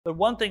But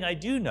one thing I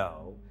do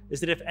know is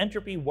that if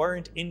entropy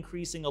weren't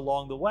increasing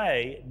along the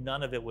way,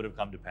 none of it would have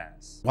come to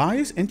pass. Why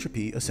is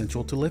entropy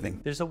essential to living?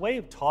 There's a way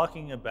of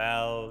talking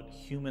about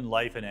human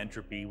life and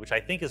entropy, which I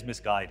think is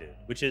misguided,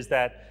 which is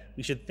that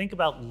we should think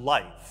about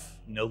life,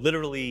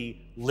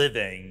 literally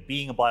living,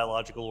 being a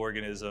biological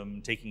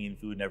organism, taking in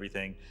food and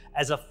everything,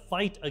 as a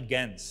fight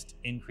against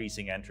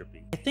increasing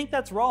entropy. I think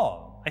that's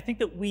wrong. I think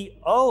that we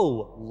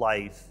owe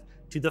life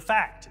to the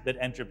fact that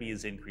entropy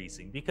is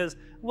increasing. Because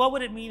what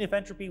would it mean if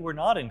entropy were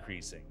not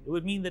increasing? It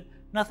would mean that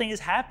nothing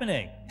is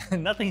happening,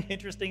 nothing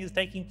interesting is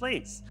taking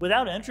place.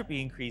 Without entropy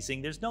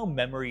increasing, there's no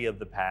memory of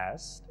the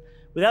past.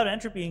 Without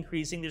entropy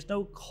increasing, there's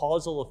no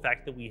causal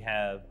effect that we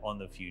have on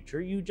the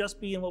future. You'd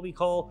just be in what we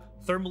call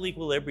thermal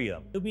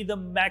equilibrium. It would be the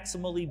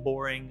maximally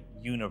boring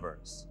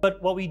universe.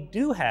 But what we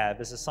do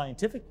have as a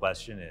scientific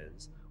question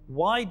is,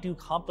 why do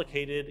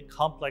complicated,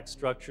 complex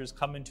structures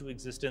come into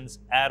existence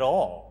at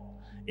all?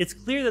 It's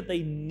clear that they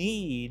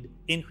need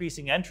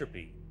increasing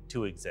entropy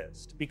to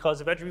exist,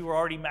 because if entropy were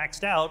already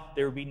maxed out,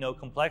 there would be no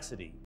complexity.